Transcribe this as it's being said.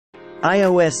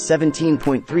iOS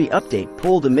 17.3 update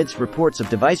pulled amidst reports of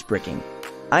device bricking.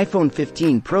 iPhone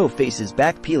 15 Pro faces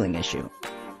back peeling issue.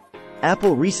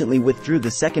 Apple recently withdrew the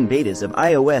second betas of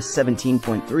iOS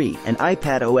 17.3 and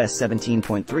iPadOS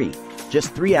 17.3,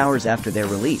 just 3 hours after their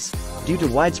release, due to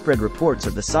widespread reports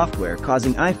of the software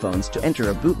causing iPhones to enter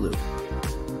a boot loop.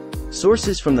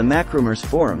 Sources from the Macrumors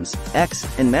forums, X,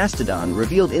 and Mastodon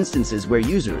revealed instances where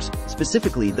users,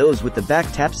 specifically those with the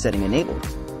back tap setting enabled,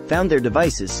 found their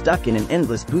devices stuck in an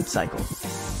endless boot cycle.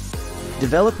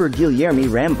 Developer Guilherme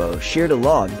Rambo shared a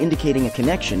log indicating a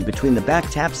connection between the back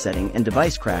tap setting and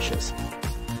device crashes.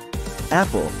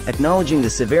 Apple, acknowledging the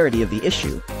severity of the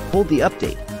issue, pulled the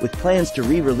update, with plans to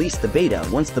re-release the beta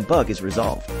once the bug is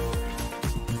resolved.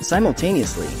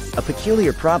 Simultaneously, a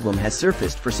peculiar problem has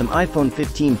surfaced for some iPhone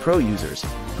 15 Pro users,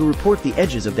 who report the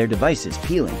edges of their devices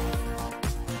peeling.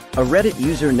 A Reddit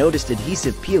user noticed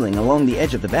adhesive peeling along the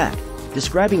edge of the back,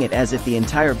 describing it as if the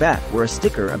entire back were a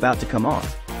sticker about to come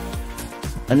off.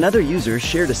 Another user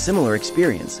shared a similar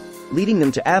experience, leading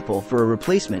them to Apple for a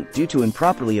replacement due to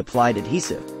improperly applied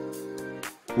adhesive.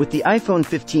 With the iPhone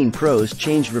 15 Pro's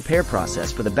changed repair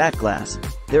process for the back glass,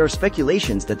 there are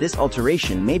speculations that this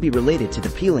alteration may be related to the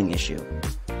peeling issue.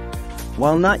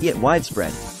 While not yet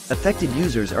widespread, affected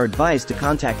users are advised to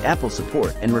contact Apple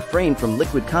support and refrain from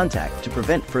liquid contact to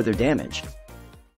prevent further damage.